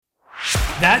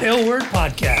That Ill Word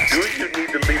Podcast. Do you need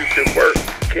the leadership work?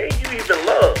 Can you even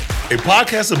love? A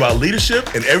podcast about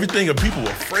leadership and everything that people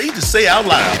are afraid to say out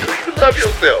loud. Do you love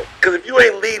yourself? Because if you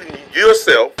ain't leading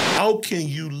yourself, How can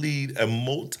you lead a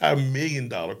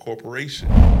multi-million-dollar corporation?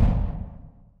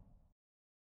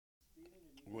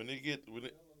 When they get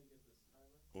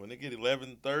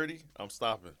 11:30, I'm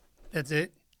stopping. That's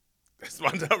it. That's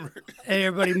my number. Hey,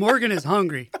 everybody, Morgan is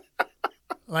hungry.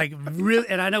 Like, really,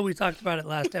 and I know we talked about it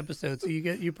last episode, so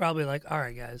you're probably like, all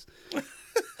right, guys.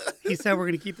 He said we're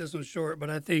going to keep this one short, but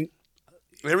I think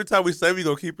Every time we say we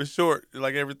gonna keep it short,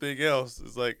 like everything else,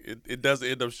 it's like it doesn't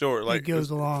end up short. Like it goes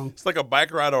along. It's like a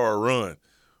bike ride or a run.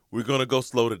 We're gonna go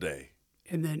slow today.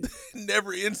 And then,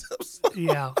 Never ends up slow.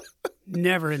 yeah,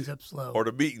 never ends up slow. Or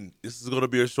the meeting. This is gonna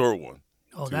be a short one.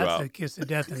 Oh, 2 that's hours. a kiss of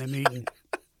death in a meeting.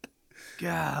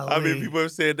 Golly. I mean, people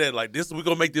have said that like this. We're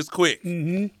gonna make this quick.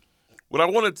 Mm-hmm. What I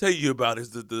want to tell you about is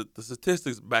the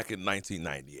statistics back in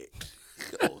 1998.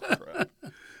 Oh, crap.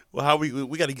 Well, how we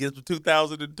got to get to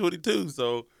 2022.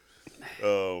 So,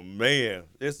 man,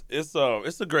 it's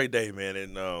a great day, man,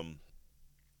 and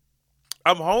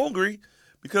I'm hungry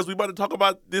because we about to talk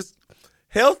about this.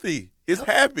 Healthy is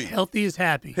happy. Healthy is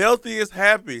happy. Healthy is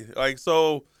happy. Like,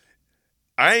 so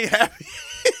I ain't happy.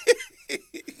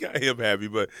 I am happy,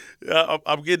 but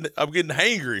I'm getting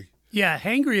hangry. Yeah,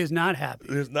 hangry is not happy.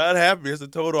 It's not happy. It's the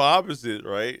total opposite,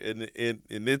 right? And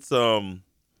it's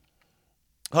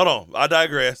hold on, I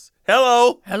digress.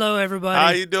 Hello, everybody.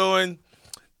 how you doing?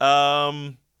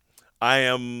 I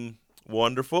am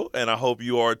wonderful, and I hope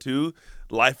you are too.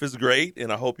 Life is great,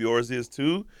 and I hope yours is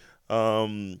too.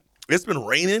 It's been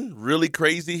raining really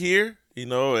crazy here,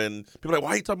 and people are like, why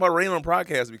are you talking about rain on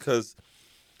podcasts? Because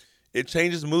it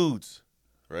changes moods,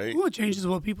 right? Well, it changes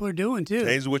what people are doing, too.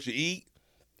 Changes what you eat.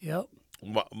 Yep.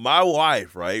 My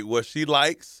wife, right, what she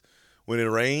likes when it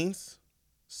rains,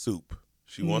 soup.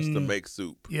 She wants to make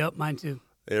soup Yep, mine too.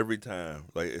 every time.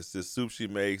 Like, it's this soup she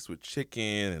makes with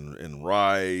chicken and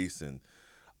rice, and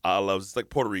I love it's like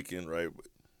Puerto Rican, right,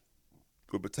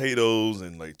 with potatoes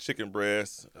and like chicken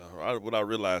breasts. What I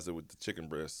realized that with the chicken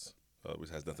breasts,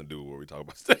 which has nothing to do with what we talk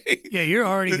about today. Yeah, you're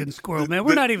already getting squirred, man.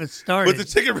 We're not even started. With the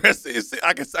chicken breast,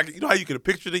 I can, you know how you can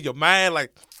picture it in your mind,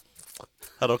 like,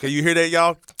 hold on, can you hear that,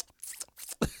 y'all?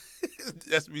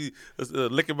 That's me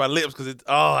licking my lips because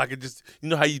I can just,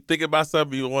 how you think about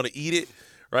something, you want to eat it,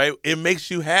 right? It makes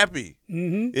you happy.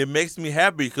 Mm-hmm. It makes me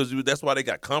happy because that's why they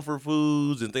got comfort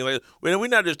foods and things like that. We're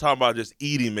not just talking about just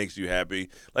eating makes you happy.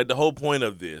 Like, the whole point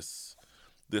of this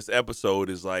episode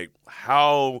is like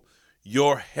how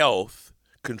your health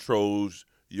controls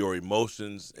your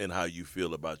emotions and how you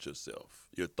feel about yourself,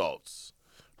 your thoughts,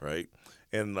 right?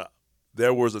 And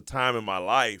there was a time in my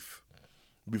life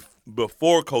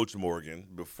before Coach Morgan,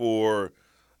 before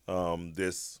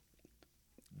this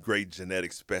great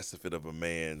genetic specimen of a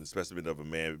man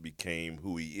became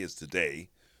who he is today.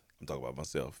 I'm talking about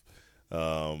myself.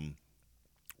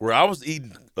 Where I was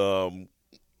eating, what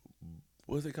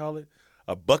do they call it?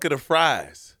 A bucket of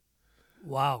fries.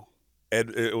 Wow.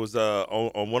 And it was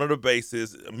on one of the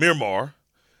bases, Miramar.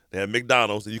 They had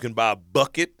McDonald's, and you can buy a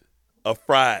bucket of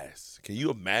fries. Can you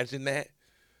imagine that?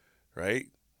 Right?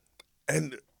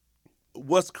 And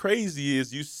what's crazy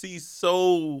is you see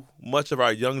so much of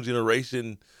our young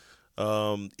generation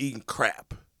eating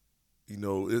crap.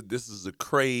 This is a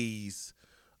craze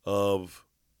of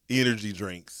energy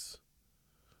drinks.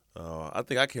 I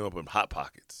think I came up with Hot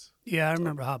Pockets. Yeah, I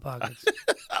remember Hot Pockets.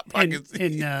 Hot Pockets.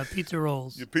 and pizza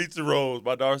rolls. Your pizza rolls.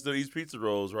 My daughter still eats pizza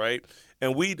rolls, right?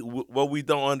 And what we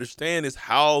don't understand is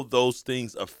how those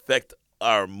things affect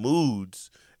our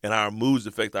moods, and our moods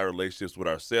affect our relationships with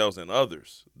ourselves and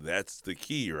others. That's the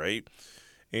key, right?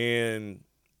 And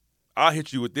I'll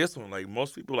hit you with this one. Like,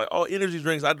 most people are like, oh, energy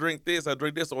drinks, I drink this,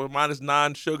 or mine is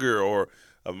non-sugar, or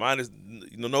mine is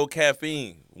no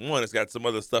caffeine. One, it's got some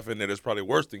other stuff in there that's probably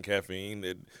worse than caffeine.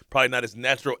 It probably not as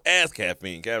natural as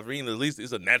caffeine. Caffeine, at least,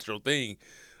 is a natural thing.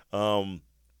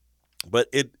 But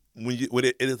it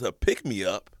is a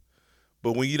pick-me-up,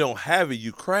 but when you don't have it,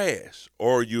 you crash,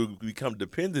 or you become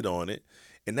dependent on it.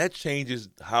 And that changes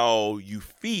how you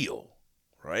feel,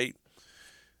 right?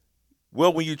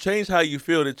 Well, when you change how you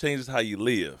feel, it changes how you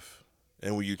live.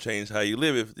 And when you change how you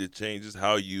live, it changes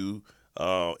how you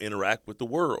interact with the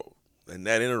world. And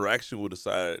that interaction will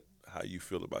decide how you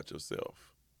feel about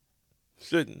yourself.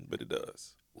 Shouldn't, but it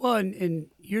does. Well, and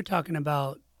you're talking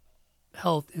about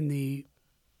health in the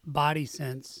body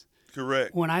sense.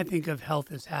 Correct. When I think of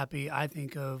health as happy, I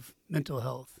think of mental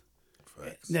health.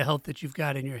 Facts. The health that you've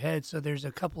got in your head. So there's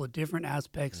a couple of different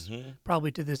aspects probably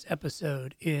to this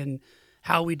episode in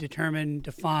how we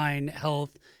define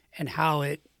health and how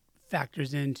it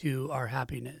factors into our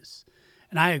happiness.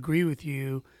 And I agree with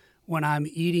you. When I'm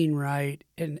eating right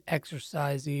and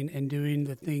exercising and doing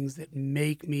the things that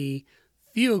make me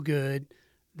feel good,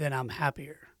 then I'm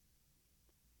happier.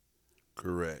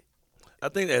 Correct. I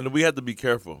think, and we have to be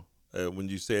careful when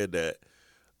you said that.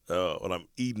 When I'm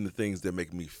eating the things that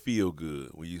make me feel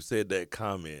good, when you said that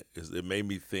comment, it made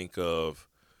me think of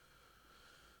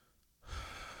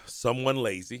someone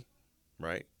lazy,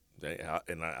 right?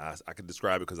 And I can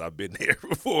describe it because I've been there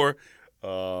before.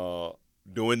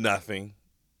 Doing nothing,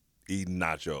 eating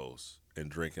nachos,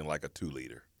 and drinking like a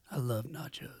 2-liter. I love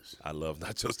nachos. I love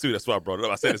nachos too. That's why I brought it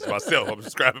up. I said this to myself. I'm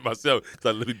describing myself because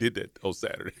I literally did that on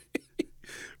Saturday,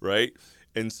 right?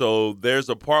 And so there's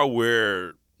a part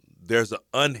where there's an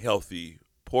unhealthy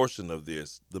portion of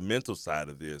this, the mental side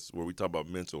of this, where we talk about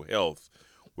mental health,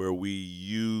 where we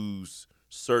use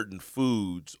certain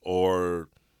foods or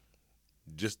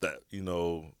just that,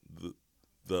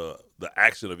 the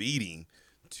action of eating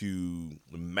to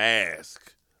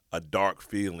mask a dark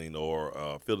feeling or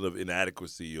a feeling of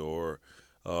inadequacy or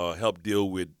help deal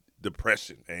with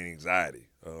depression and anxiety.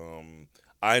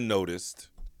 I noticed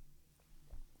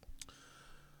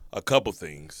a couple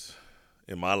things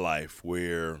in my life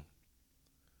where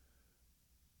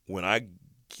when I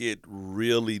get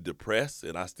really depressed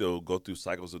and I still go through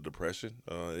cycles of depression,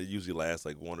 it usually lasts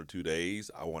like 1 or 2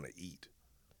 days. I want to eat.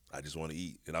 I just want to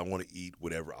eat, and I want to eat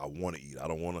whatever I want to eat.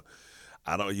 I'll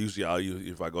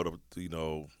if I go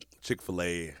to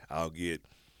Chick-fil-A, I'll get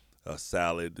a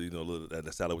salad,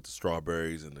 the salad with the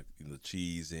strawberries and the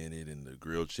cheese in it and the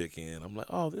grilled chicken. I'm like,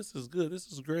 oh, this is good.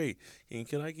 This is great. And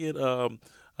can I get a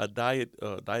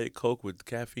diet Coke with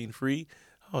caffeine free?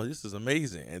 Oh, this is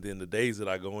amazing. And then the days that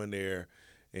I go in there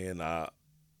and I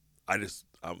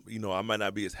might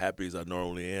not be as happy as I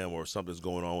normally am, or something's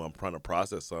going on. I'm trying to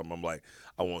process something. I'm like,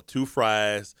 I want 2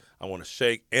 fries, I want a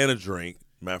shake and a drink.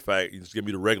 Matter of fact, you just give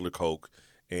me the regular Coke,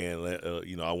 and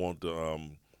I want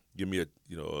to give me a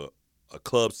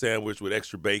club sandwich with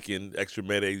extra bacon, extra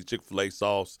mayonnaise, Chick-fil-A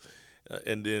sauce,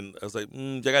 and then I was like,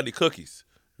 I got any cookies,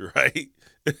 right?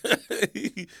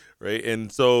 Right,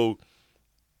 and so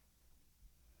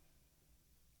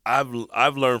I've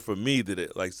learned for me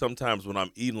that like sometimes when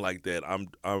I'm eating like that,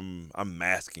 I'm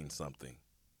masking something,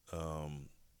 and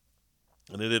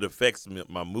then it affects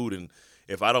my mood. And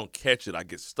if I don't catch it, I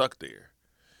get stuck there,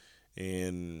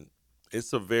 and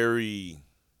it's a very,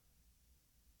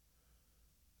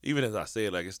 even as I say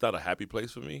it, like it's not a happy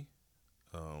place for me.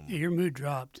 Your mood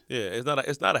dropped. Yeah, it's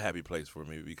not a happy place for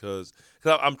me because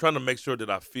I'm trying to make sure that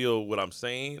I feel what I'm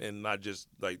saying and not just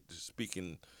like just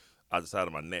speaking out the side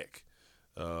of my neck.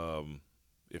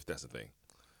 If that's a thing.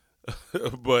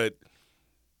 But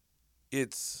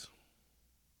it's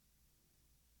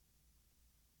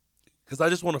because I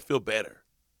just want to feel better.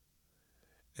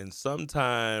 And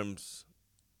sometimes,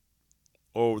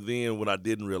 or then when I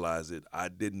didn't realize it, I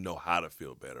didn't know how to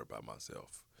feel better about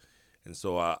myself. And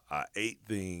so I ate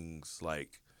things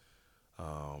like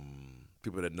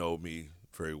people that know me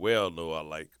very well know I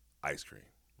like ice cream,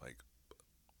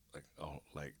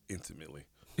 like intimately.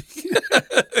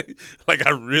 Like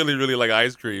I really, really like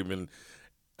ice cream, and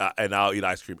I'll eat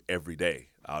ice cream every day.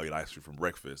 I'll eat ice cream for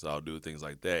breakfast. I'll do things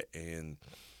like that, and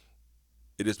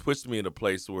it just puts me in a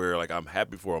place where like I'm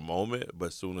happy for a moment, but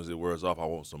as soon as it wears off, I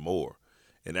want some more,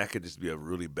 and that could just be a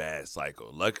really bad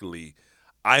cycle. Luckily,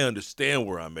 I understand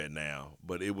where I'm at now,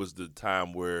 but it was the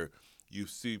time where you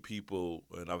see people,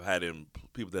 and I've had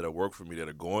people that have worked for me that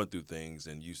are going through things,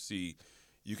 and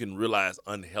you can realize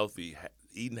unhealthy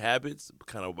eating habits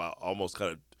kind of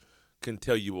can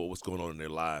tell you what's going on in their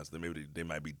lives. That maybe they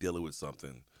might be dealing with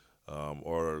something,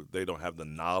 or they don't have the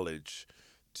knowledge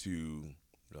to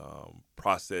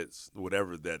process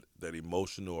whatever that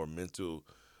emotional or mental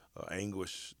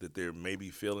anguish that they're maybe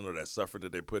feeling, or that suffering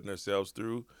that they're putting themselves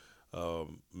through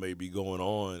may be going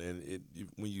on. And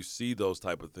when you see those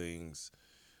type of things,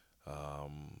 I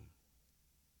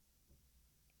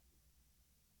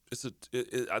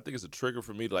think it's a trigger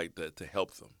for me like to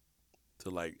help them, to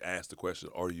like ask the question,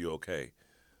 "Are you okay?"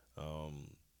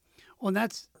 Well,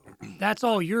 that's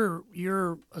all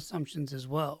your assumptions as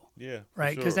well. Yeah,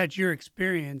 right? Because sure. that's your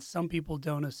experience. Some people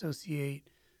don't associate.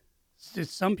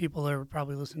 Some people are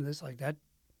probably listening to this like that.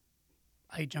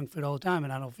 I eat junk food all the time,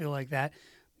 and I don't feel like that.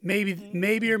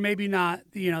 Maybe or maybe not.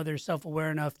 They're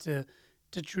self-aware enough to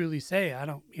truly say, I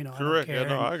don't. I don't Correct. care. Yeah,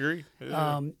 no, I agree.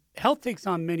 Yeah. Health takes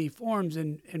on many forms,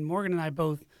 and Morgan and I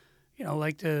both,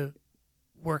 like to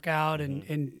work out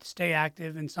and stay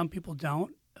active, and some people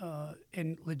don't,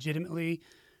 and legitimately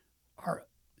are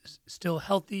still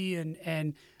healthy,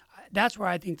 and that's where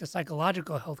I think the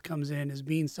psychological health comes in, is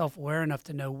being self-aware enough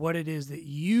to know what it is that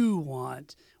you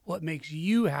want, what makes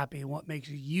you happy, and what makes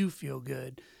you feel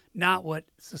good, not what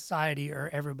society or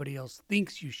everybody else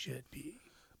thinks you should be.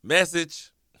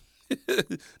 Message,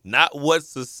 not what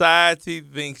society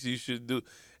thinks you should do.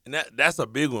 And that's a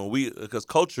big one. Because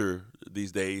culture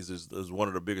these days is one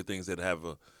of the bigger things that have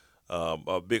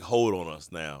a big hold on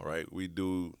us now, right? We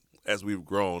do, as we've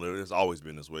grown, it's always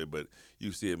been this way, but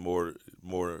you see it more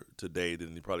today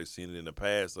than you've probably seen it in the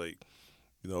past. Like,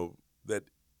 that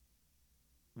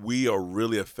we are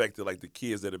really affected, like the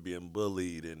kids that are being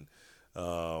bullied and,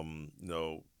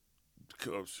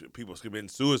 people committing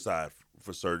suicide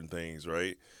for certain things,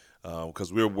 right?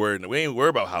 Because we ain't worried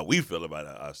about how we feel about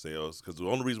ourselves. Because the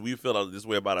only reason we feel this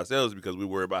way about ourselves is because we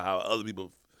worry about how other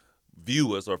people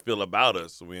view us or feel about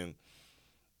us. When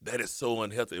that is so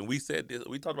unhealthy. And we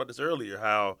talked about this earlier,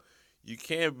 how you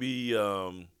can't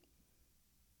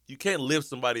live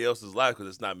somebody else's life because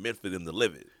it's not meant for them to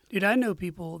live it. Dude, I know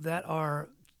people that are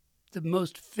the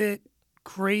most fit,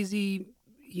 crazy,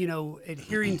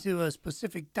 adhering to a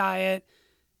specific diet,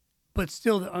 but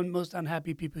still the most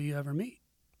unhappy people you ever meet.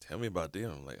 Tell me about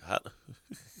them. Like, how?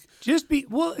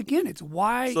 Again, it's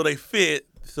why. So they fit.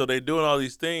 So they're doing all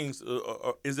these things.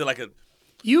 Or is it like a?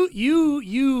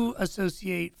 You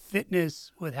associate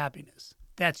fitness with happiness.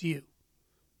 That's you.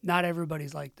 Not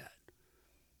everybody's like that.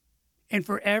 And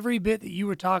for every bit that you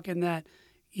were talking that,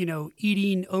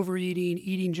 overeating,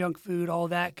 eating junk food, all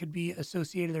that could be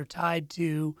associated or tied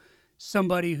to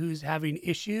somebody who's having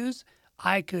issues,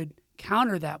 I could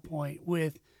counter that point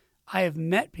with, I have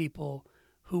met people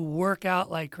who work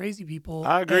out like crazy people.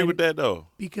 I agree with that, though.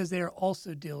 Because they are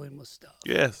also dealing with stuff.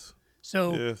 Yes.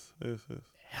 So yes.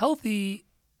 Healthy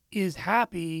is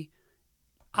happy.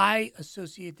 I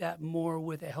associate that more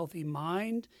with a healthy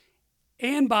mind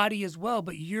and body as well.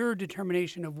 But your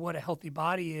determination of what a healthy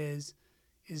body is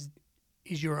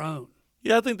your own.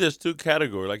 Yeah, I think there's two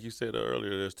categories. Like you said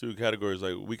earlier, there's two categories.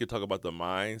 Like, we could talk about the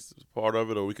mind's part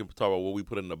of it, or we can talk about what we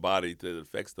put in the body that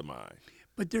affects the mind.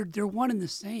 But they're one and the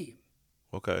same.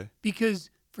 Okay. Because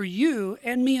for you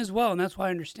and me as well, and that's why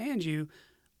I understand you,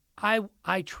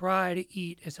 I try to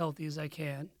eat as healthy as I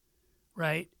can,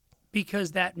 right?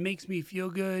 Because that makes me feel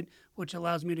good, which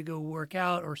allows me to go work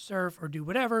out or surf or do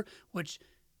whatever, which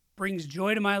brings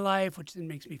joy to my life, which then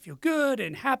makes me feel good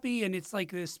and happy, and it's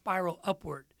like this spiral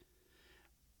upward.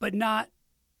 But not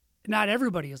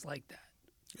everybody is like that.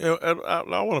 Yeah, and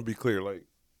I want to be clear. Like,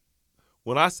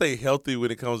 when I say healthy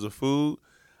when it comes to food,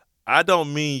 I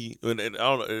don't mean,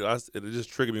 it just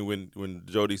triggered me when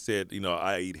Jody said,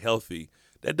 I eat healthy.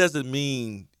 That doesn't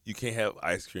mean you can't have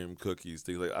ice cream, cookies,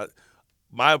 things like that.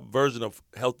 My version of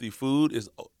healthy food is,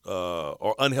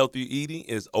 or unhealthy eating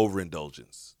is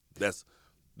overindulgence. That's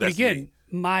again, me.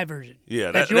 My version.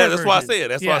 Yeah, that's why I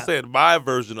said. That's why I said my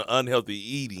version of unhealthy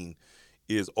eating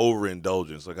is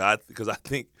overindulgence. Because I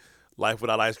think life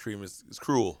without ice cream is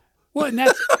cruel. Well,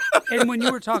 and when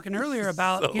you were talking earlier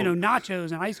about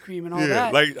nachos and ice cream and all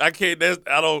that, like I can't.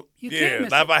 I don't. Can't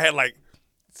miss if I had like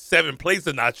 7 plates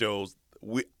of nachos,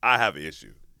 I have an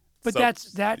issue. But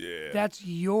that's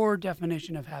your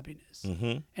definition of happiness,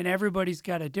 and everybody's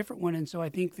got a different one. And so I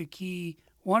think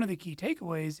one of the key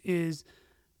takeaways is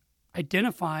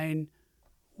identifying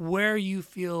where you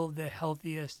feel the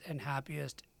healthiest and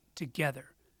happiest together,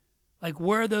 like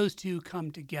where those two come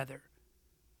together.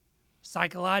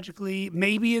 Psychologically,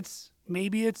 maybe it's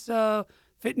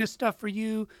fitness stuff for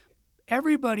you.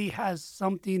 Everybody has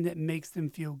something that makes them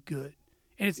feel good,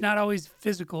 and it's not always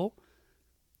physical.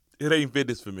 It ain't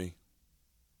fitness for me.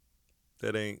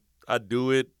 That ain't. I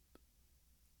do it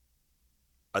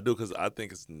because I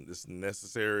think it's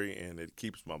necessary and it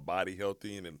keeps my body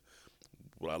healthy. And then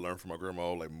what I learned from my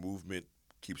grandma, like, movement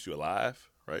keeps you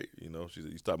alive, right?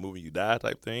 You stop moving, you die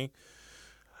type thing.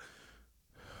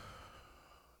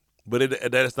 But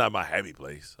that is not my happy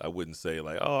place. I wouldn't say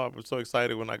like, oh, I'm so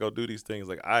excited when I go do these things.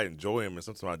 Like, I enjoy them, and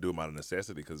sometimes I do them out of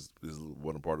necessity because this is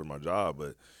one part of my job.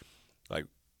 But like,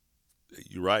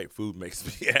 you're right, food makes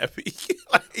me happy.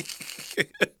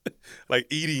 like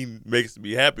eating makes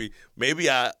me happy. Maybe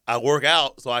I work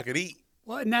out so I can eat.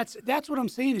 Well, and that's what I'm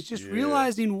saying. It's just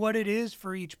realizing what it is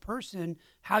for each person,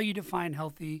 how you define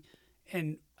healthy,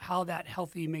 and how that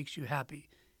healthy makes you happy.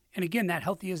 And again, that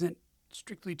healthy isn't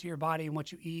strictly to your body and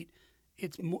what you eat.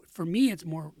 It's more, for me, it's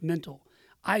more mental.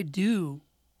 I do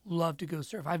love to go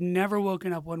surf. I've never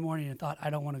woken up one morning and thought, I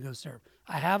don't want to go surf.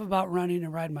 I have about running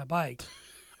and riding my bike.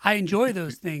 I enjoy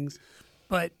those things,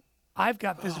 but I've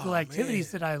got physical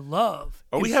activities that I love.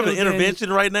 Are we having an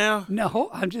intervention right now?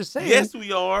 No, I'm just saying. Yes,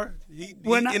 we are.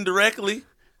 Indirectly.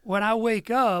 When I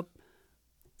wake up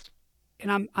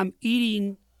and I'm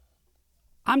eating.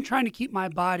 I'm trying to keep my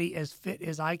body as fit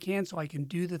as I can so I can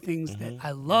do the things that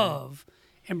I love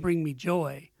and bring me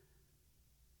joy,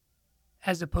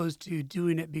 as opposed to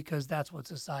doing it because that's what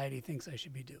society thinks I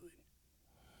should be doing.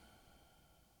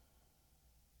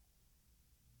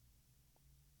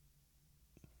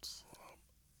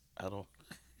 I don't.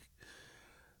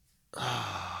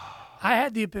 I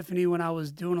had the epiphany when I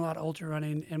was doing a lot of ultra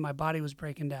running and my body was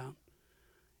breaking down.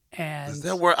 And Is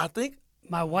that where I think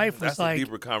my wife was that's like, a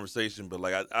deeper conversation? But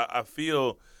like I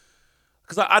feel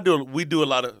because we do a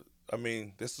lot of. I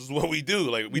mean, this is what we do.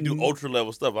 Like we do ultra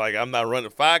level stuff. Like I'm not running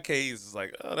 5Ks. It's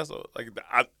like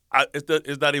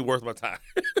it's not even worth my time.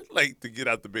 Like to get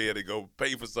out the bed and go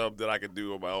pay for something that I can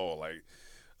do on my own.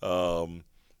 Like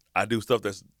I do stuff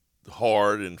that's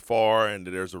hard and far, and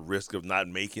there's a risk of not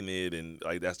making it, and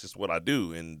like that's just what I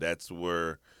do, and that's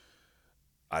where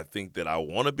I think that I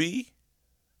want to be.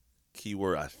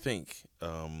 Keyword, I think,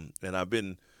 and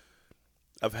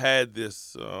I've had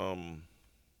this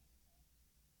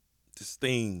this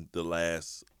thing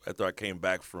after I came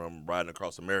back from riding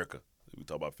across America. We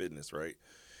talk about fitness, right?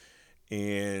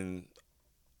 And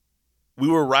we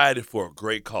were riding for a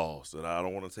great cause, and I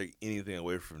don't want to take anything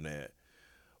away from that.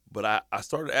 But I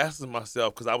started asking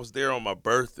myself, because I was there on my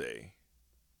birthday,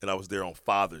 and I was there on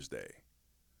Father's Day,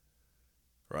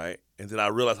 right? And then I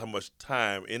realized how much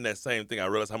time, in that same thing, I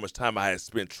realized how much time I had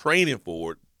spent training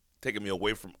for it, taking me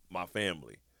away from my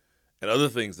family and other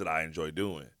things that I enjoy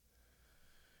doing.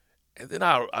 And then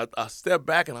I stepped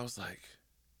back, and I was like,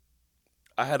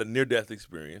 I had a near-death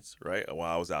experience, right,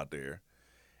 while I was out there.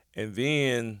 And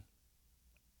then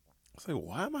I was like,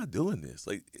 why am I doing this?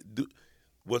 Like,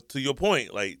 to your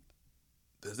point, like,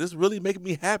 does this really make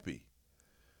me happy?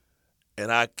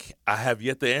 And I have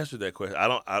yet to answer that question.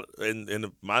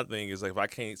 And my thing is, like, if I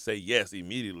can't say yes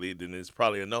immediately, then it's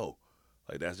probably a no.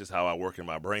 Like, that's just how I work in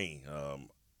my brain.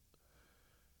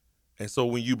 And so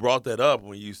when you brought that up,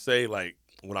 when you say, like,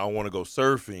 when I want to go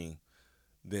surfing,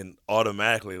 then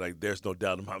automatically, like, there's no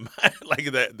doubt in my mind,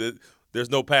 like, that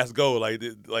there's no past go.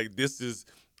 Like this is,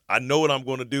 I know what I'm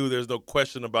going to do. There's no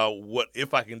question about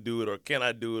if I can do it or can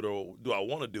I do it or do I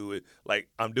want to do it. Like,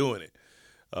 I'm doing it.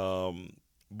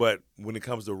 But when it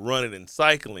comes to running and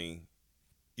cycling,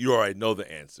 you already know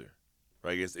the answer,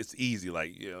 right? It's easy.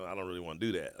 Like, I don't really want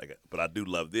to do that. Like, but I do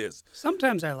love this.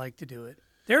 sometimes I like to do it.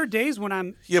 There are days when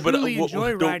I'm truly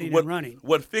enjoy riding and running.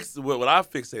 What I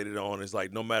fixated on is,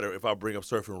 like, no matter if I bring up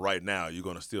surfing right now, you're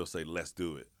going to still say, let's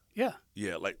do it. Yeah.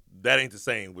 Yeah, like, that ain't the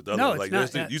same with the other. No, Like,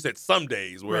 it's not. you said some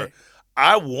days where Right.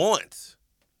 I want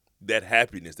that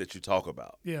happiness that you talk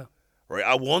about. Yeah. Right?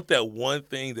 I want that one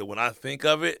thing that when I think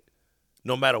of it,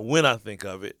 no matter when I think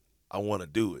of it, I want to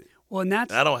do it. Well, and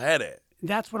I don't have that.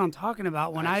 that's what I'm talking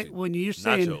about. When Actually, when you're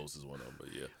saying nachos is one of them, but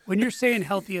yeah. when you're saying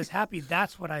healthy is happy,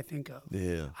 that's what I think of.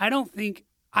 Yeah. I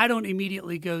don't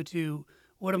immediately go to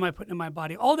what am I putting in my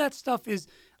body. All that stuff is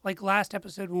like last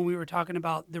episode when we were talking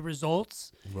about the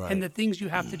results Right. and the things you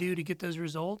have to do to get those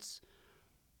results.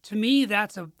 To me,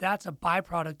 that's a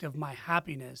byproduct of my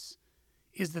happiness,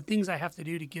 is the things I have to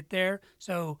do to get there.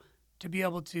 So to be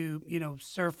able to,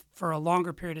 surf for a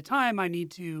longer period of time, I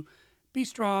need to be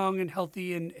strong and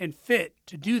healthy and fit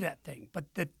to do that thing.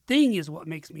 But the thing is what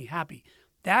makes me happy.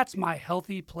 That's my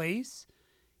healthy place.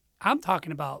 I'm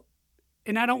talking about,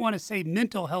 and I don't want to say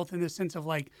mental health in the sense of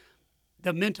like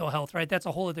the mental health, right? That's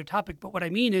a whole other topic. But what I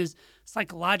mean is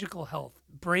psychological health,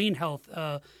 brain health,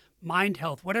 mind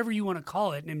health, whatever you want to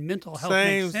call it. And mental health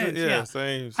makes sense. Yeah,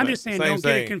 same. I'm just saying, same, don't get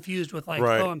same. it confused with like,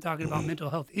 Right. oh, I'm talking about mental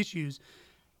health issues.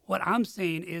 What I'm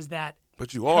saying is that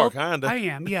But you are, kind of. I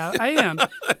am. Yeah, I am.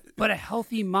 But a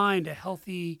healthy mind, a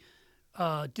healthy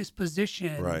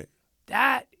disposition, Right.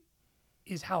 that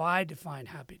is how I define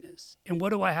happiness. And what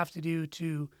do I have to do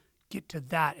to get to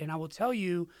that? And I will tell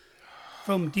you,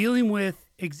 from dealing with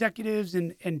executives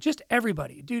and just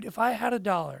everybody, dude, if I had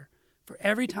 $1 for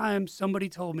every time somebody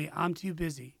told me I'm too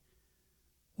busy,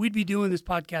 we'd be doing this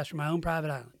podcast from my own private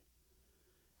island.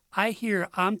 I hear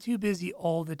I'm too busy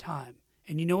all the time.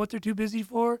 And you know what they're too busy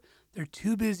for? They're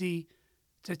too busy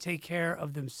to take care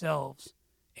of themselves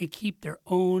and keep their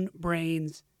own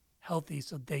brains healthy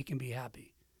so they can be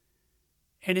happy.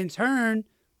 And in turn,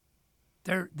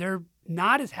 they're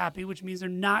not as happy, which means they're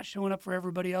not showing up for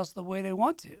everybody else the way they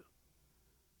want to.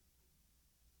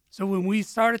 So when we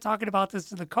started talking about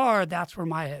this in the car, that's where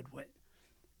my head went.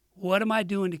 What am I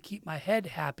doing to keep my head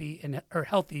happy or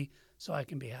healthy so I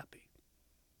can be happy?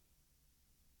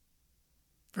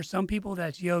 For some people,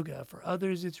 that's yoga. For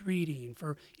others, it's reading.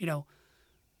 For,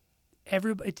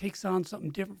 everybody, it takes on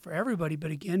something different for everybody.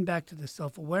 But again, back to the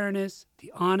self-awareness,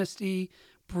 the honesty,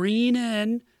 bringing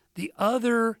in the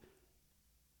other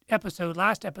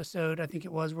last episode, I think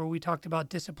it was, where we talked about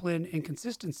discipline and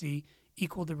consistency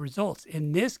equal the results.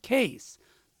 In this case,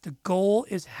 the goal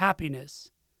is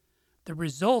happiness. The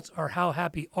results are how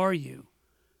happy are you.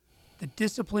 The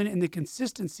discipline and the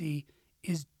consistency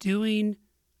is doing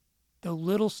the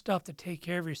little stuff to take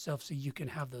care of yourself so you can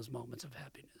have those moments of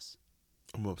happiness.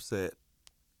 I'm upset.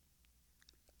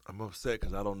 I'm upset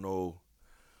because I don't know.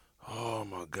 Oh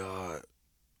my God.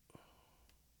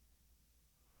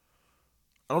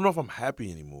 I don't know if I'm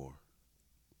happy anymore.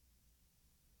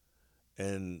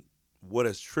 And what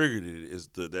has triggered it is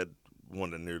that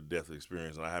one, the near-death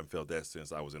experience, and I haven't felt that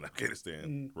since I was in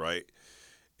Afghanistan, right?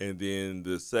 And then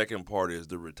the second part is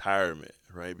the retirement,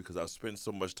 right? Because I've spent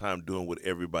so much time doing what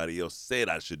everybody else said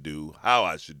I should do, how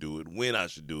I should do it, when I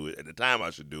should do it, at the time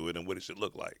I should do it, and what it should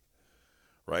look like,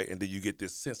 right? And then you get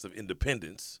this sense of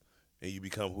independence, and you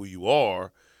become who you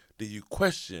are. Then you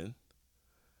question,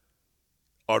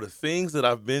 are the things that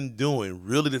I've been doing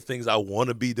really the things I want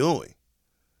to be doing?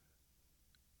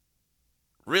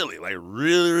 Really, like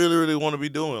really want to be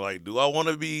doing? Like, do I want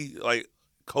to be like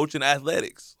coaching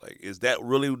athletics? Like, is that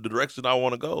really the direction I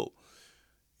want to go?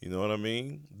 You know what I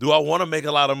mean? Do I want to make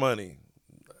a lot of money?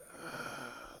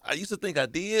 I used to think I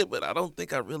did, but I don't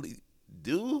think I really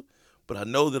do. But I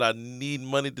know that I need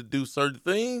money to do certain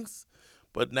things.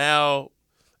 But now,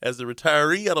 as a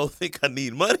retiree, I don't think I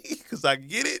need money because I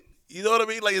get it. You know what I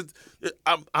mean? Like,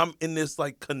 I'm in this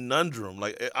like conundrum.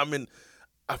 Like,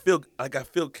 I feel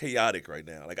chaotic right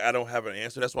now. Like, I don't have an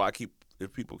answer. That's why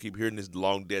if people keep hearing this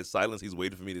long dead silence, he's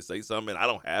waiting for me to say something. I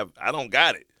don't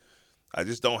got it. I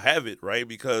just don't have it, right?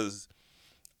 Because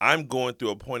I'm going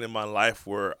through a point in my life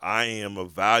where I am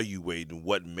evaluating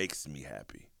what makes me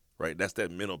happy, right? That's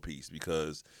that mental piece.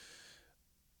 Because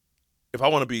if I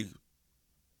want to be,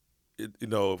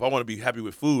 if I want to be happy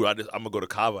with food, I'm gonna go to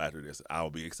Cava after this. I'll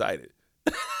be excited.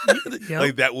 Yep.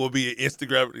 Like, that will be an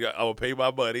Instagram. I will pay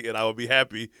my money and I will be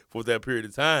happy for that period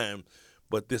of time.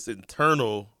 But this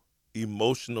internal,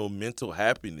 emotional, mental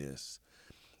happiness,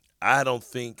 I don't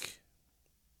think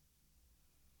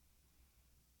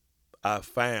I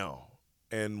found.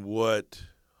 And I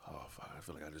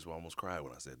feel like I just almost cried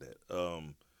when I said that.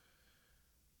 And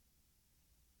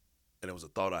it was a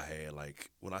thought I had. Like,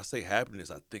 when I say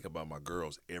happiness, I think about my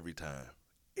girls every time.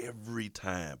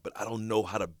 But I don't know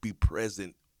how to be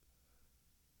present.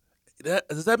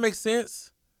 Does that make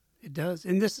sense? It does.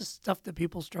 And this is stuff that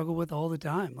people struggle with all the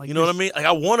time. Like, You know what I mean? Like,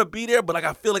 I want to be there, but like,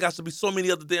 I feel like I should be so many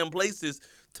other damn places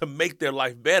to make their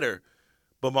life better.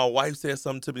 But my wife said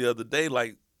something to me the other day,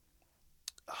 like,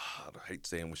 I hate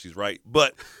saying when she's right,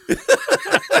 but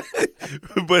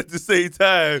but at the same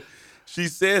time,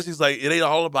 she's like, it ain't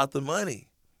all about the money.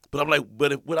 But I'm like,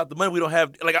 but without the money, we don't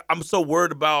have. Like, I'm so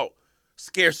worried about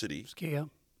scarcity. Yeah.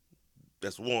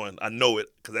 That's one. I know it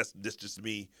because that's just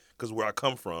me, because where I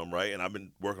come from, right? And I've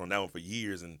been working on that one for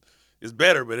years, and it's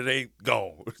better, but it ain't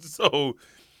gone. So,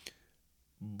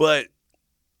 but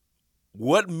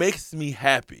what makes me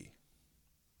happy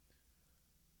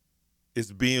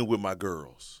is being with my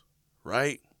girls,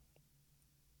 right?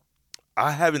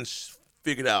 I haven't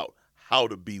figured out how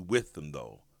to be with them,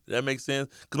 though. Does that make sense?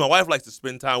 Because my wife likes to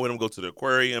spend time with them, go to the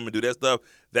aquarium and do that stuff.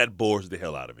 That bores the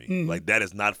hell out of me. Mm-hmm. Like, that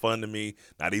is not fun to me,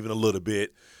 not even a little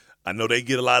bit. I know they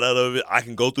get a lot out of it. I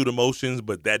can go through the motions,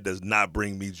 but that does not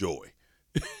bring me joy.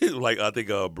 Like, I think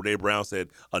Brene Brown said,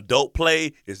 adult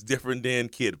play is different than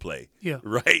kid play. Yeah.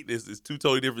 Right? It's two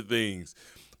totally different things.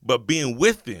 But being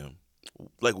with them,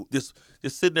 like, just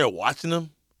sitting there watching them,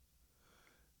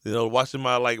 watching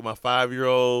my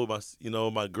 5-year-old,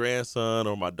 my grandson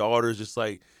or my daughters, just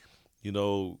like,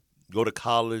 go to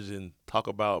college and talk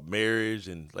about marriage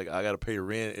and like, I got to pay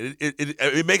rent.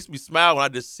 It makes me smile when I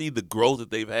just see the growth that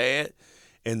they've had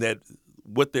and that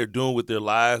what they're doing with their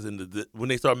lives, and when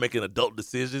they start making adult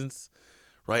decisions,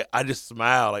 right? I just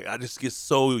smile. Like, I just get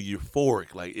so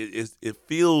euphoric. Like, it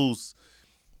feels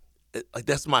like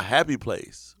that's my happy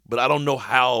place, but I don't know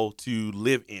how to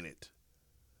live in it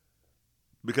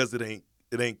because it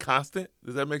ain't constant.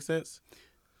 Does that make sense?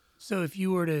 So if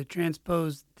you were to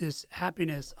transpose this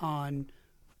happiness on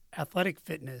athletic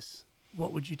fitness,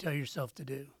 what would you tell yourself to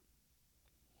do?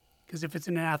 Because if it's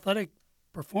in an athletic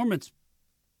performance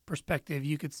perspective,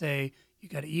 you could say you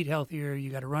got to eat healthier,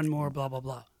 you got to run more, blah, blah,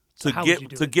 blah. So how would you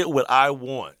do it? Get what I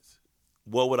want,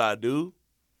 what would I do?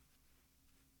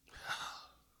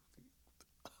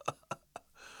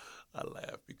 I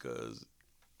laugh because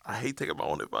I hate taking my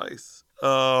own advice.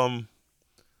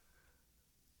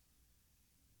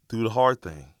 Do the hard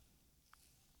thing.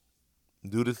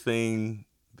 Do the thing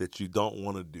that you don't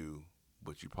want to do,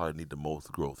 but you probably need the most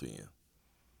growth in.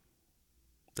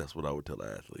 That's what I would tell an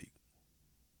athlete.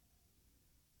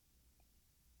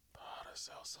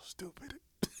 yourself so stupid.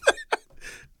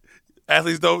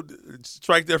 Athletes don't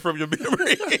strike that from your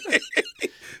memory.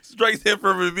 Strike that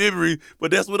from your memory.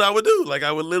 But that's what I would do. Like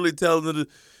I would literally tell them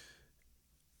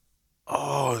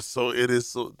so it is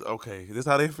so okay. This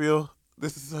how they feel?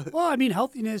 This is Well, I mean,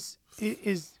 healthiness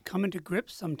is coming to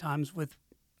grips sometimes with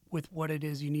what it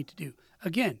is you need to do.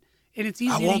 Again, and it's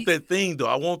easy. I want that thing though.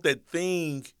 I want that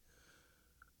thing.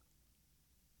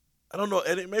 I don't know.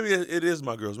 And maybe it is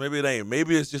my girls. Maybe it ain't.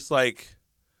 Maybe it's just like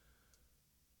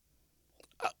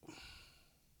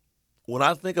when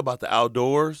I think about the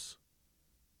outdoors,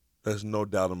 there's no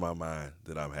doubt in my mind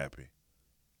that I'm happy.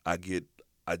 I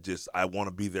want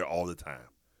to be there all the time.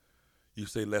 You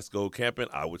say, let's go camping.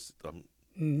 I would,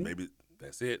 maybe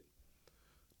that's it.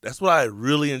 That's what I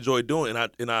really enjoy doing.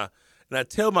 And I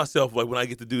tell myself, like, when I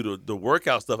get to do the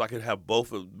workout stuff, I can have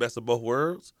best of both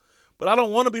worlds. But I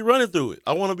don't want to be running through it.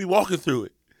 I want to be walking through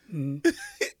it.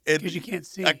 Because you can't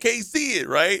see. I can't see it,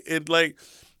 right? And like,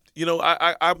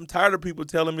 I'm tired of people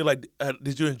telling me like,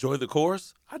 "Did you enjoy the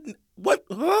course?" What?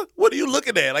 Huh? What are you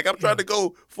looking at? Like I'm trying to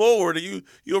go forward, and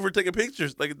you over taking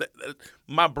pictures. Like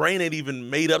my brain ain't even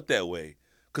made up that way,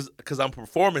 because I'm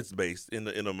performance based in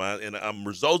the mind, and I'm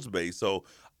results based. So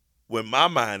when my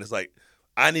mind is like,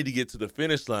 I need to get to the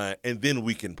finish line, and then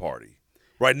we can party.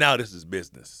 Right now, this is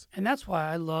business. And that's why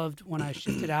I loved when I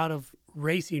shifted out of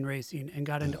racing and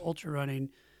got into ultra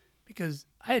running, because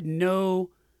I had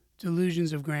no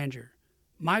delusions of grandeur.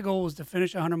 My goal was to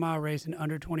finish a 100-mile race in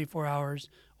under 24 hours,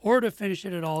 or to finish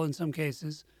it at all in some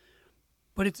cases.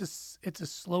 But it's a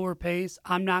slower pace.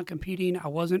 I'm not competing. I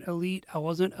wasn't elite. I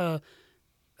wasn't a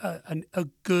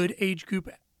good age group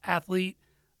athlete.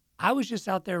 I was just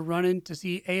out there running to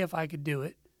see A, if I could do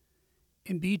it,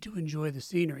 and B, to enjoy the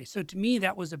scenery. So to me,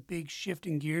 that was a big shift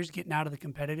in gears, getting out of the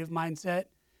competitive mindset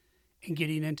and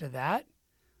getting into that.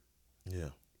 Yeah.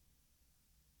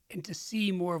 And to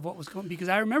see more of what was going, because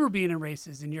I remember being in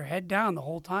races and your head down the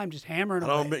whole time, just hammering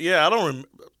away. I don't remember.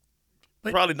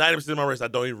 Probably 90% of my race, I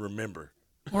don't even remember.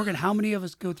 Morgan, how many of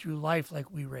us go through life like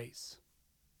we race?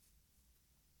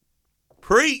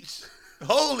 Preach.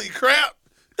 Holy crap.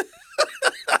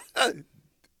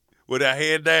 With our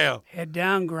head down. Head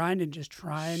down, grinding, just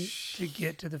trying to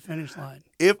get to the finish line.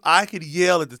 If I could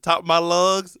yell at the top of my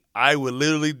lungs, I would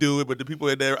literally do it, but the people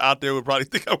out there would probably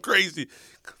think I'm crazy.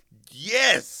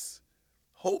 Yes.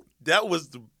 That was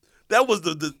the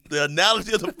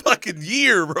analogy of the fucking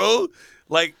year, bro.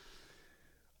 Like,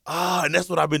 and that's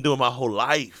what I've been doing my whole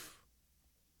life.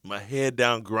 My head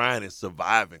down, grinding,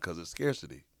 surviving because of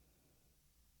scarcity.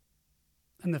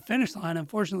 And the finish line,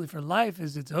 unfortunately for life,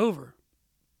 is it's over.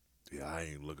 Yeah, I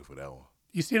ain't looking for that one.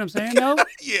 You see what I'm saying, though?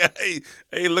 Yeah, I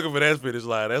ain't looking for that finish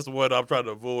line. That's the one I'm trying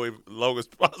to avoid as long as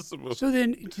possible. So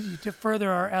then, to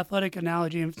further our athletic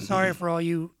analogy, and sorry for all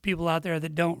you people out there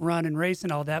that don't run and race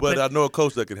and all that. But I know a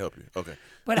coach that can help you. Okay.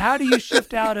 But how do you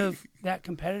shift out of that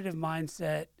competitive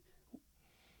mindset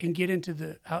and get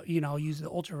into use the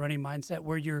ultra running mindset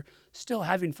where you're still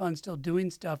having fun, still doing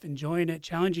stuff, enjoying it,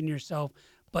 challenging yourself,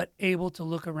 but able to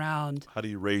look around? How do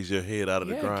you raise your head out of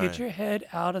the grind? Get your head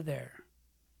out of there,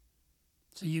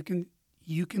 so you can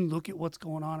look at what's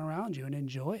going on around you and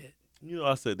enjoy it.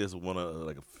 I said this one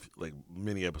like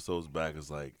many episodes back.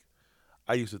 Is like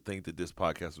I used to think that this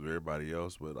podcast was everybody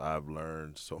else, but I've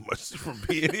learned so much from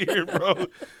being here, bro.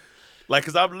 Like,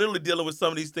 cause I'm literally dealing with some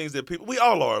of these things that we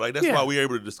all are. Like that's why we're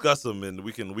able to discuss them and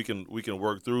we can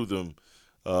work through them.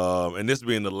 And this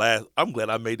being the last, I'm glad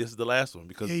I made this the last one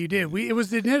because you did. It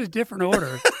was in a different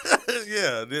order.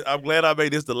 Yeah, I'm glad I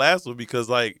made this the last one because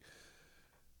like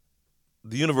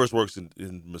the universe works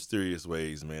in mysterious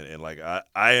ways, man. And like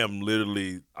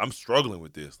I'm struggling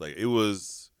with this. Like it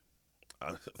was.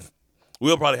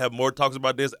 We'll probably have more talks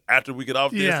about this after we get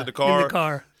off this in the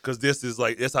car. Because this is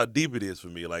like that's how deep it is for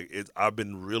me. Like I've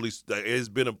been really. It's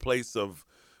been a place of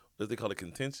what they call it,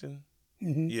 contention.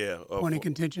 Mm-hmm. Yeah, point of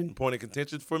contention. Point of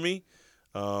contention for me,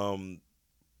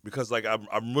 because like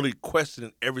I'm really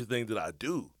questioning everything that I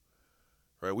do.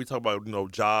 Right, we talk about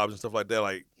jobs and stuff like that.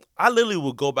 Like I literally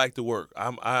will go back to work.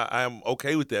 I'm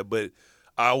okay with that, but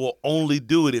I will only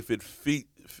do it if it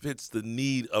fits the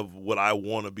need of what I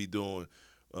want to be doing.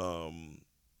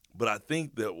 But I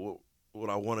think that what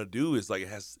I want to do is like it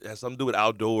has something to do with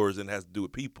outdoors and has to do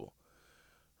with people.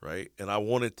 Right, and I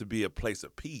want it to be a place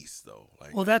of peace, though.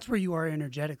 Like, well, that's where you are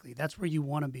energetically. That's where you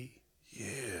want to be.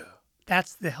 Yeah,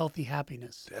 that's the healthy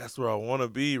happiness. That's where I want to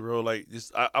be, bro. Like,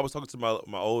 I was talking to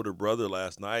my older brother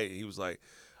last night. He was like,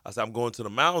 I said, I'm going to the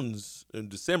mountains in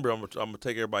December. I'm gonna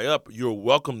take everybody up. You're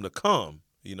welcome to come.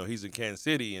 He's in Kansas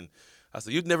City, and I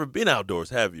said, you've never been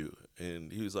outdoors, have you?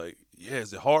 And he was like, yeah,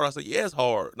 is it hard? I said, yeah, it's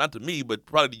hard. Not to me, but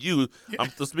probably to you. Yeah. I'm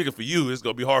still speaking for you. It's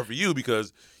gonna be hard for you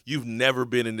because you've never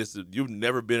been in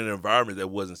an environment that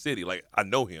wasn't city. Like I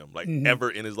know him, like ever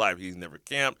in his life. He's never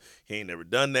camped. He ain't never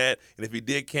done that. And if he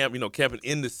did camp, camping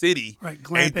in the city, Right, ain't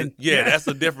glamping. yeah, that's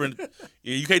a different.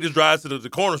 You can't just drive to the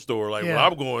corner store. Like where Yeah.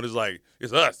 I'm going is like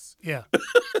it's us. Yeah.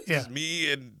 It's Yeah. just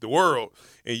me and the world.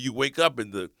 And you wake up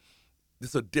and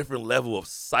there's a different level of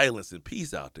silence and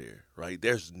peace out there, right?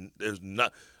 There's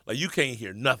not like you can't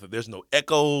hear nothing. There's no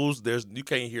echoes. You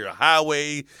can't hear a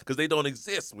highway because they don't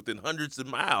exist within hundreds of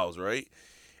miles, right?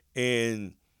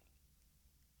 And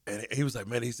he was like,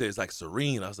 man, he said it's like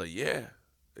serene. I was like, yeah,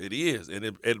 it is.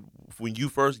 And when you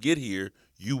first get here,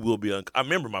 you will be. I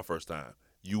remember my first time.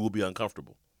 You will be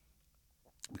uncomfortable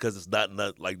because it's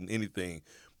not like anything,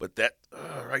 but that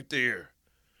right there,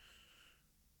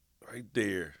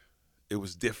 it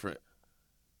was different,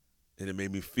 and it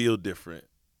made me feel different,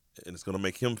 and it's gonna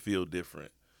make him feel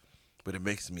different, but it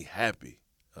makes me happy,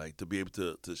 like to be able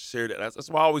to share that. That's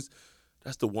why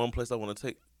that's the one place I want to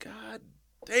take. God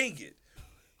dang it,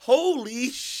 holy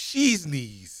she's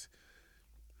knees.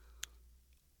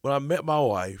 When I met my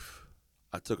wife,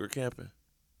 I took her camping.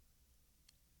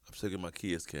 I'm taking my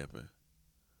kids camping.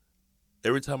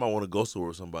 Every time I want to go somewhere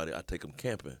with somebody, I take them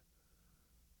camping.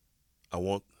 I'm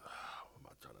trying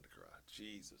not to cry.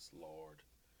 Jesus, Lord.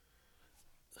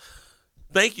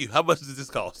 Thank you. How much does this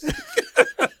cost?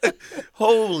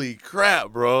 Holy crap,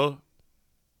 bro.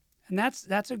 And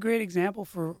that's a great example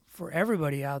for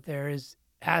everybody out there is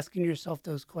asking yourself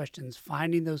those questions,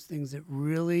 finding those things that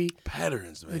really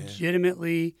Patterns, man.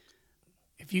 legitimately,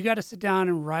 if you got to sit down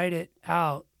and write it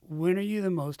out, when are you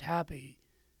the most happy?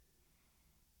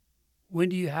 When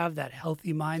do you have that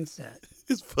healthy mindset?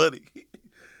 It's funny.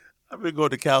 I've been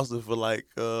going to counseling for like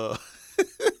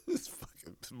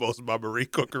most of my Marine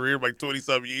Corps career, like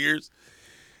 20-something years.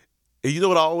 And you know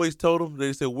what I always told them?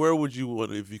 They said, where would you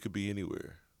want it if you could be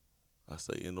anywhere? I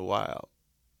say, in the wild.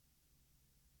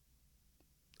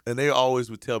 And they always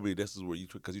would tell me this is where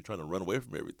because you're trying to run away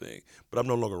from everything. But I'm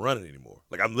no longer running anymore.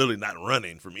 Like I'm literally not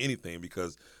running from anything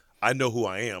because I know who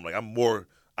I am. Like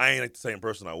I ain't like the same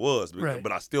person I was, Right.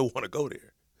 but I still want to go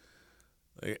there.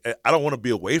 Like, I don't want to be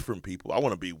away from people. I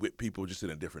want to be with people just in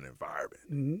a different environment.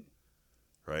 Mm-hmm.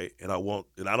 Right? And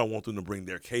I don't want them to bring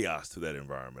their chaos to that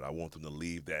environment. I want them to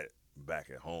leave that back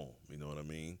at home. You know what I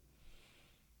mean?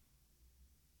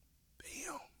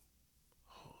 Damn.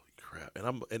 Holy crap.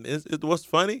 And what's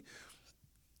funny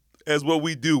is what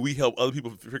we do, we help other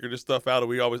people figure this stuff out.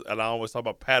 And I always talk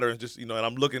about patterns, just, and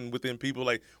I'm looking within people,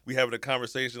 like we having a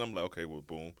conversation. I'm like, okay, well,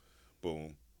 boom,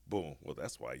 boom, boom. Well,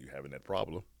 that's why you're having that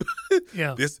problem.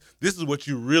 Yeah. This is what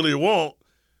you really want,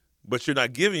 but you're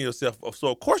not giving yourself, so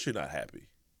of course you're not happy.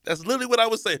 That's literally what I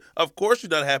would say. Of course you're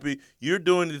not happy. You're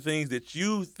doing the things that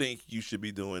you think you should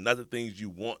be doing, not the things you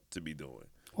want to be doing.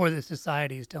 Or that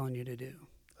society is telling you to do.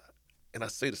 And I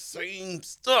say the same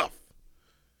stuff.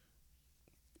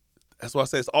 That's why I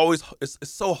say it's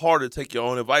so hard to take your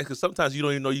own advice because sometimes you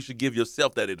don't even know you should give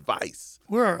yourself that advice.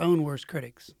 We're our own worst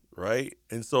critics. Right?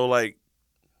 And so like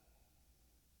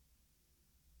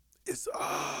it's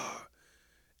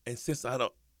and since I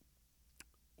don't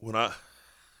when I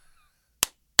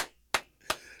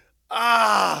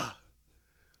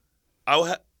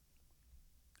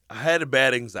had a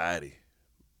bad anxiety,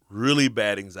 really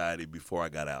bad anxiety before I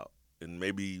got out. And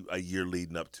maybe a year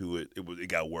leading up to it, it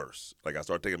got worse. Like I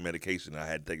started taking medication. I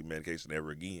hadn't taken medication ever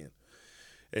again.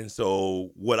 And so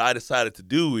what I decided to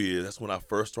do is that's when I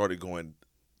first started going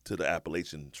to the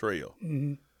Appalachian Trail.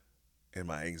 Mm-hmm. And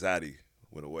my anxiety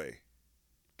went away.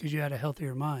 Because you had a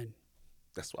healthier mind.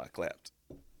 That's why I clapped.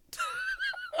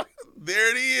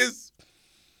 There it is.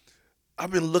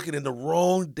 I've been looking in the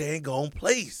wrong dang on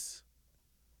place.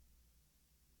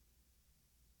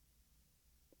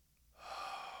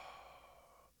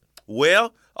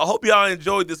 Well, I hope y'all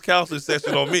enjoyed this counseling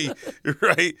session on me,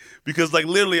 right? Because like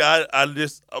literally I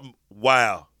just,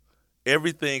 wow.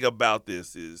 Everything about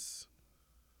this is,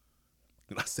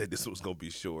 and I said this was going to be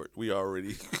short. We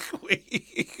already,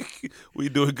 we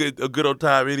do a good old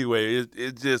time anyway.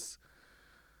 It just,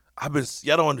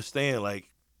 y'all don't understand, like,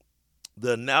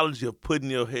 the analogy of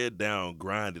putting your head down,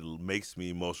 grinding, makes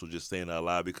me emotional just saying that out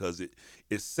loud because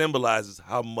it symbolizes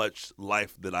how much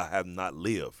life that I have not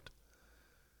lived.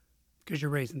 Because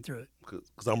you're racing through it.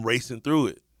 Because I'm racing through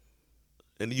it.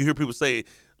 And you hear people say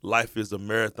life is a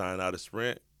marathon, not a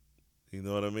sprint. You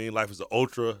know what I mean? Life is an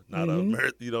ultra, not a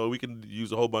marathon. We can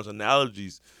use a whole bunch of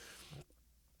analogies.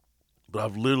 But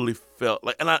I've literally felt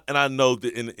like, and I know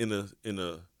that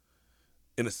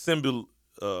in a symbol,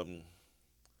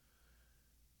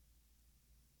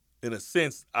 in a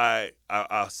sense,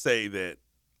 I'll say that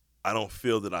I don't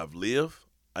feel that I've lived.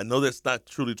 I know that's not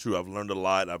truly true. I've learned a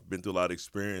lot. I've been through a lot of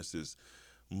experiences.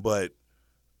 But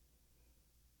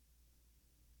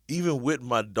even with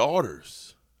my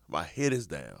daughters, my head is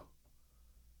down.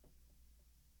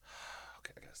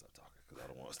 Okay, I gotta stop talking because I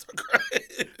don't want to start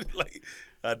crying. Like,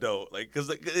 I don't. Like, because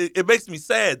it makes me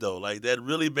sad, though. Like, that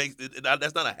really makes it,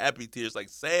 that's not a happy tear. It's like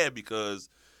sad because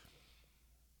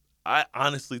I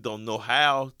honestly don't know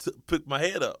how to pick my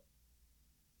head up.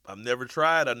 I've never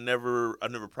tried. I never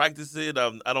practiced it.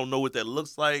 I don't know what that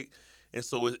looks like, and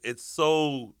so it's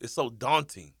so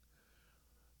daunting.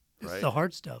 It's Right? the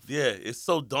hard stuff. Yeah, it's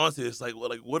so daunting. It's like, well,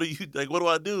 like, what do you like? What do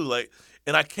I do? Like,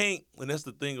 and I can't. And that's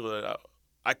the thing. Like,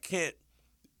 I can't.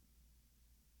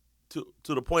 To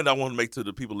the point I want to make to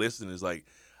the people listening is like,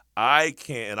 I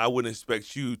can't, and I wouldn't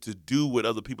expect you to do what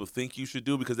other people think you should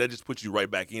do because that just puts you right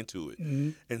back into it. Mm-hmm.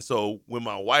 And so when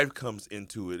my wife comes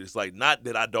into it, it's like not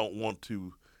that I don't want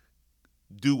to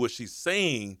do what she's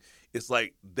saying. It's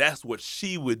like that's what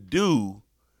she would do,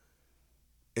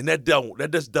 and that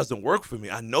just doesn't work for me.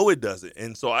 I know it doesn't,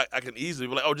 and so I can easily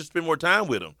be like, oh, just spend more time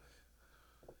with him.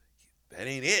 That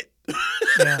ain't it.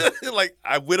 Yeah. Like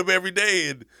I with him every day,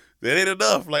 and that ain't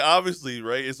enough. Like obviously,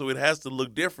 right? And so it has to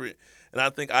look different. And I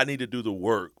think I need to do the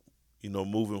work,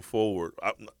 moving forward.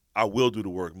 I will do the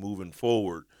work moving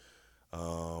forward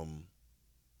to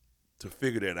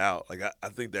figure that out. Like I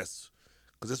think that's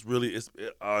because it's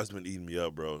been eating me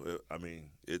up, bro. I mean,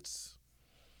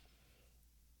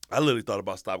 I literally thought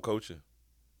about stop coaching.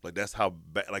 Like that's how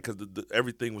bad. Like because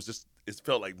everything was just it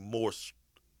felt like more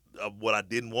of what I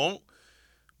didn't want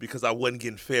because I wasn't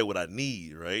getting fed what I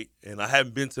need, right? And I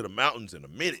haven't been to the mountains in a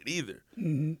minute either.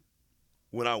 Mm-hmm.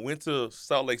 When I went to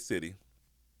Salt Lake City,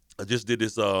 I just did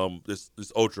this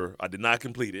ultra. I did not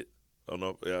complete it. I don't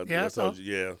know. Yeah, I told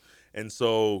you. Yeah, and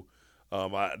so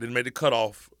I didn't make the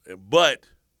cutoff, but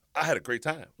I had a great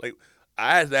time. Like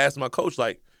I had to ask my coach,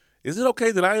 like, is it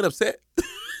okay that I ain't upset?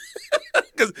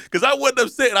 Because I wasn't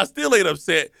upset, and I still ain't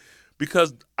upset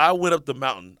because I went up the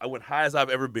mountain. I went high as I've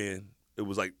ever been. It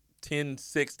was like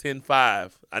 10.6,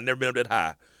 10.5. I've never been up that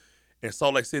high. And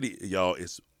Salt Lake City, y'all,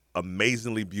 is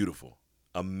amazingly beautiful.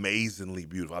 Amazingly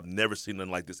beautiful. I've never seen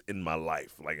nothing like this in my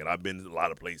life. Like, and I've been to a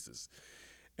lot of places.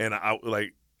 And I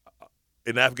like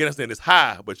in Afghanistan, it's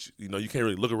high, but you can't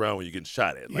really look around when you're getting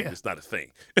shot at. Like, It's not a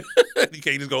thing. You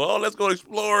can't just go, oh, let's go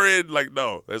explore it. Like,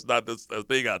 no, that's not the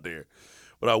thing out there.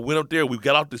 But I went up there. We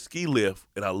got off the ski lift,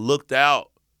 and I looked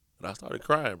out, and I started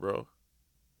crying, bro.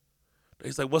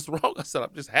 He's like, what's wrong? I said,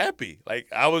 I'm just happy. Like,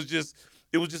 it was just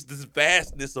this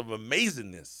vastness of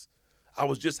amazingness. I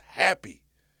was just happy.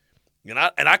 And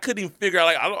I couldn't even figure out,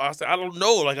 like, I said, I don't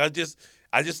know. Like, I just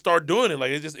started doing it.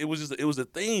 Like, it was a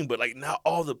thing. But, like, now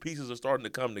all the pieces are starting to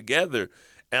come together.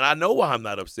 And I know why I'm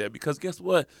not upset. Because guess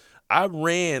what? I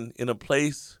ran in a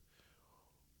place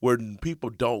where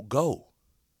people don't go.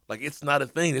 Like, it's not a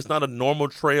thing. It's not a normal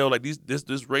trail. Like,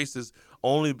 this race is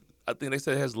only, I think they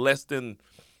said it has less than,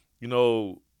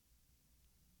 a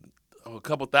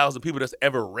couple thousand people that's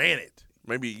ever ran it.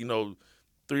 Maybe, 3,000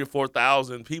 or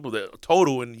 4,000 people that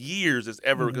total in years it's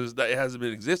ever, because it hasn't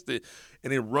been existed.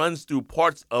 And it runs through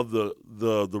parts of the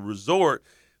resort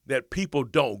that people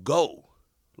don't go.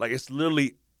 Like, it's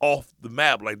literally off the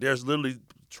map. Like, there's literally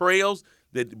trails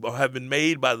that have been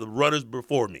made by the runners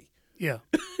before me. Yeah.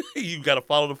 You got to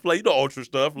follow the flow. Ultra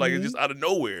stuff. Like, it's just out of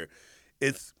nowhere.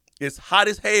 It's hot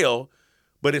as hell,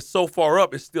 but it's so far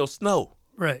up, it's still snow.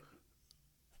 Right.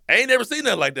 I ain't never seen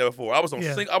nothing like that before. I was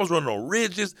I was running on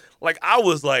ridges. Like, I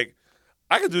was like,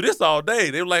 I could do this all day.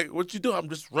 They were like, what you doing? I'm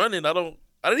just running. I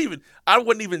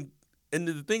wasn't even, and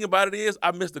the thing about it is,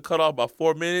 I missed the cutoff by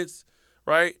 4 minutes,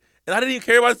 right? And I didn't even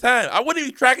care about the time. I wasn't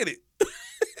even tracking it.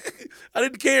 I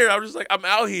didn't care. I was just like, I'm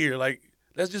out here. Like,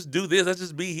 let's just do this. Let's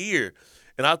just be here.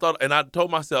 And I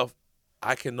told myself,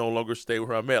 I can no longer stay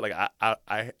where I'm at. Like,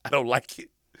 I don't like it.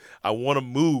 I want to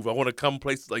move. I want to come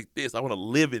places like this. I want to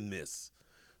live in this,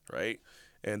 right?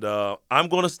 And I'm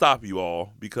going to stop you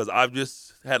all because I've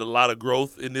just had a lot of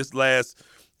growth in this last,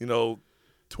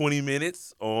 20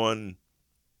 minutes on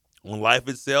life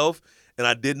itself. And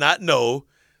I did not know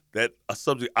that a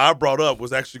subject I brought up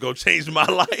was actually going to change my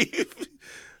life.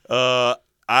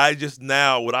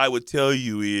 What I would tell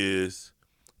you is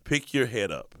pick your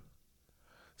head up.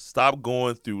 Stop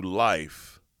going through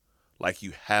life like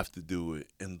you have to do it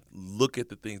and look at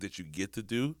the things that you get to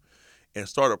do and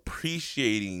start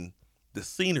appreciating the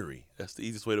scenery. That's the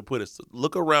easiest way to put it. So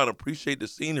look around, appreciate the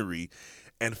scenery,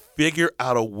 and figure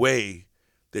out a way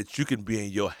that you can be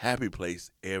in your happy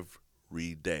place every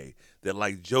day. That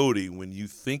like Jody, when you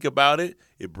think about it,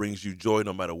 it brings you joy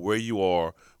no matter where you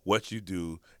are, what you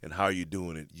do, and how you're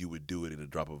doing it. You would do it in a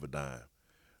drop of a dime,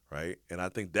 right? And I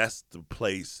think that's the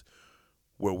place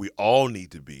where we all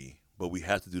need to be, but we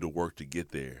have to do the work to get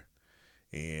there.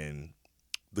 And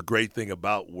the great thing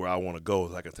about where I want to go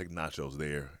is I can take nachos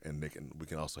there, and we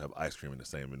can also have ice cream in the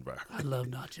same environment. I love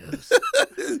nachos.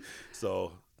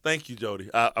 So thank you, Jody.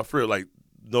 I feel like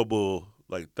Noble,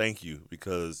 like thank you,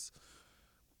 because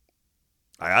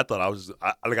I thought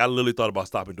I literally thought about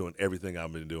stopping doing everything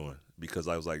I've been doing because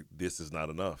I was like, this is not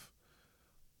enough.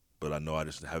 But I know I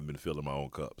just haven't been filling my own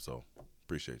cup. So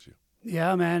appreciate you.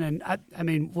 Yeah, man. And I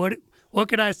mean, what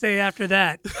could I say after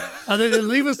that other than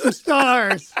leave us some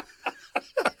stars?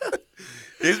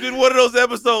 It's been one of those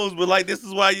episodes, but like this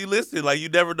is why you listen. Like you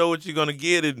never know what you're gonna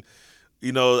get, and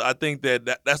you know I think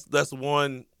that's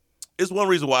one. It's one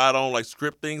reason why I don't like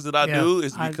script things that I do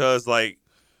is because like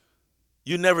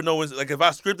you never know when. Like if I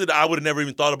scripted, I would have never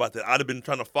even thought about that. I'd have been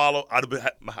trying to follow. I'd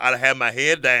have had my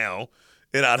head down,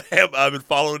 and I've been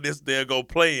following this there go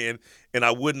playing, and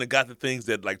I wouldn't have got the things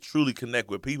that like truly connect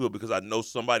with people because I know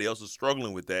somebody else is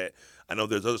struggling with that. I know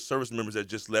there's other service members that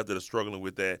just left that are struggling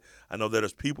with that. I know that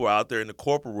there's people out there in the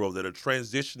corporate world that are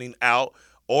transitioning out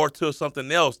or to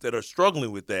something else that are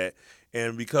struggling with that.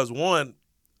 And because one,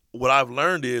 what I've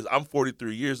learned is I'm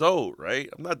 43 years old, right?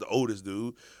 I'm not the oldest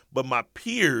dude, but my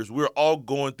peers, we're all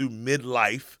going through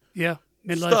midlife. Yeah.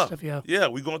 Midlife stuff, yeah. Yeah,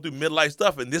 we're going through midlife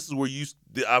stuff. And this is where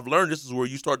I've learned this is where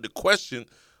you start to question,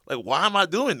 like, why am I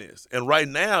doing this? And right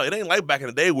now, it ain't like back in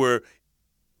the day where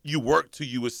you worked till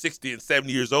you were 60 and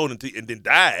 70 years old and then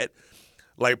died.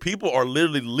 Like, people are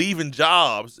literally leaving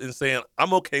jobs and saying,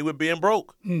 I'm okay with being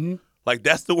broke. Mm-hmm. Like,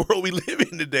 that's the world we live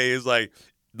in today. It's like,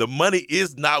 the money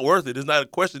is not worth it. It's not a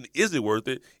question, is it worth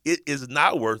it? It is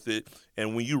not worth it.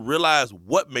 And when you realize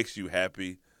what makes you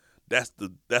happy, that's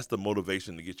the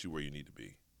motivation to get you where you need to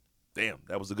be. Damn,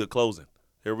 that was a good closing.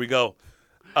 Here we go.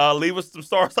 Leave us some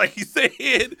stars, like he said.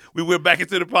 We went back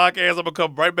into the podcast. I'm gonna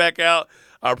come right back out.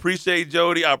 I appreciate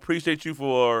Jody. I appreciate you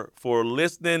for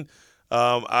listening.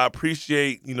 I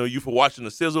appreciate you for watching the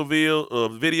Sizzleville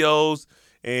videos,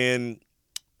 and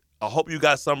I hope you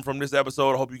got something from this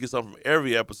episode. I hope you get something from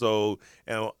every episode,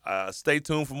 and stay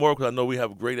tuned for more because I know we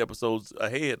have great episodes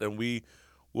ahead, and we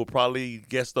will probably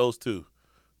guess those too.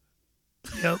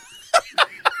 Yep.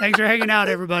 Thanks for hanging out,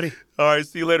 everybody. All right.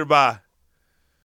 See you later. Bye.